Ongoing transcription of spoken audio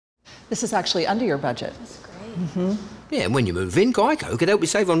This is actually under your budget. That's great. Yeah, and when you move in, Geico could help you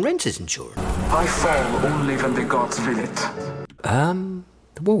save on renter's insurance. I fall only when the gods will it.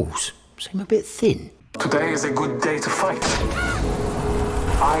 The walls seem a bit thin. Today is a good day to fight.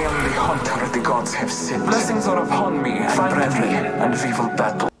 I am the hunter the gods have sent. Blessings are upon me, find me, and we will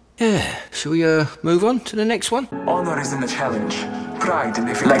battle. Yeah, shall we move on to the next one? Honor is in the challenge. Pride in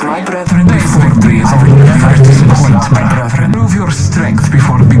the victory. Like my brethren before me, I will never disappoint my brethren. Prove your strength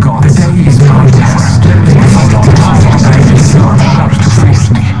before the gods. The day is contest. Sharp to face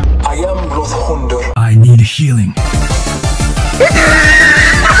me. I am BLOODHOUND. I need healing.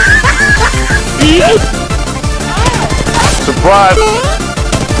 Surprise!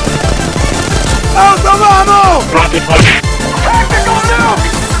 ¡Alto, vamos! Tactical nuke!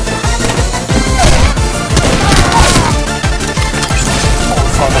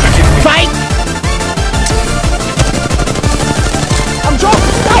 Fight! I'm drunk!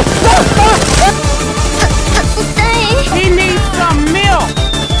 No! He needs some milk!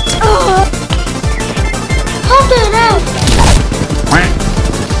 Hold it out.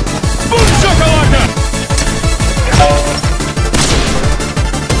 Boom shakalaka!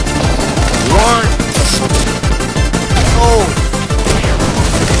 One. Oh.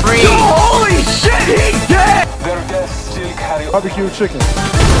 Three. Holy shit, he's dead! Their deaths still carry Barbecue chicken.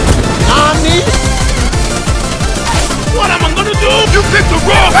 Nani? What am I gonna do? You picked the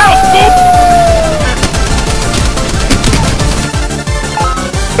wrong house, fool!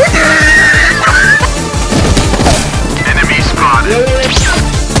 Enemy spotted.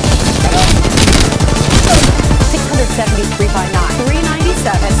 673 by 9,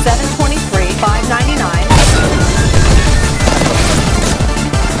 397, 723, 599.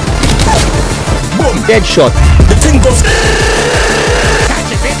 Boom! Deadshot. The thing goes.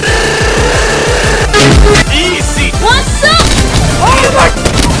 Easy. What's up? Oh my!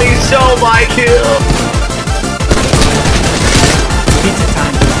 Please show my kill. Pizza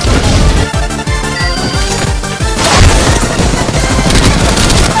time.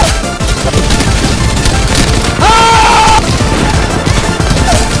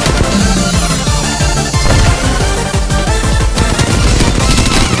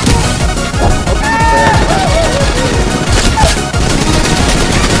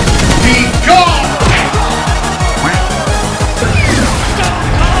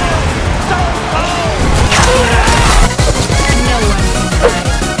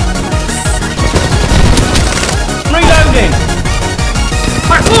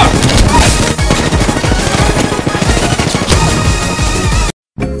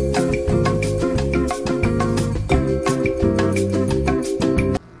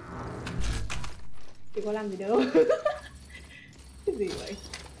 Chị có làm gì đâu. Cái gì vậy?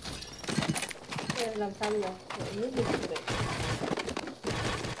 Làm sao bây giờ? Để nước đi để.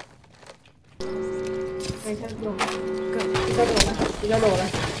 Này sao đồ? Đi ra đồ này. Đi ra đồ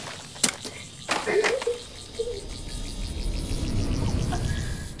này.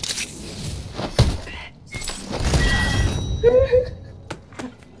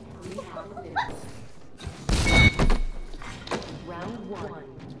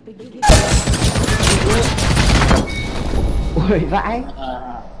 Ui vãi.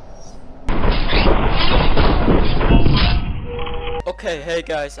 Okay, hey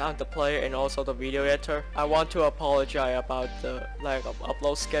guys, I'm the player and also the video editor. I want to apologize about the lack of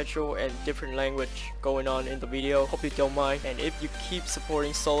upload schedule and different language going on in the video. Hope you don't mind, and if you keep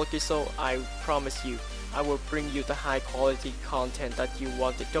supporting Solokiso, I promise you I will bring you the high quality content that you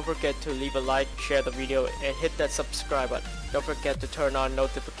wanted. Don't forget to leave a like, share the video, and hit that subscribe button. Don't forget to turn on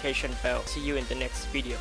notification bell. See you in the next video.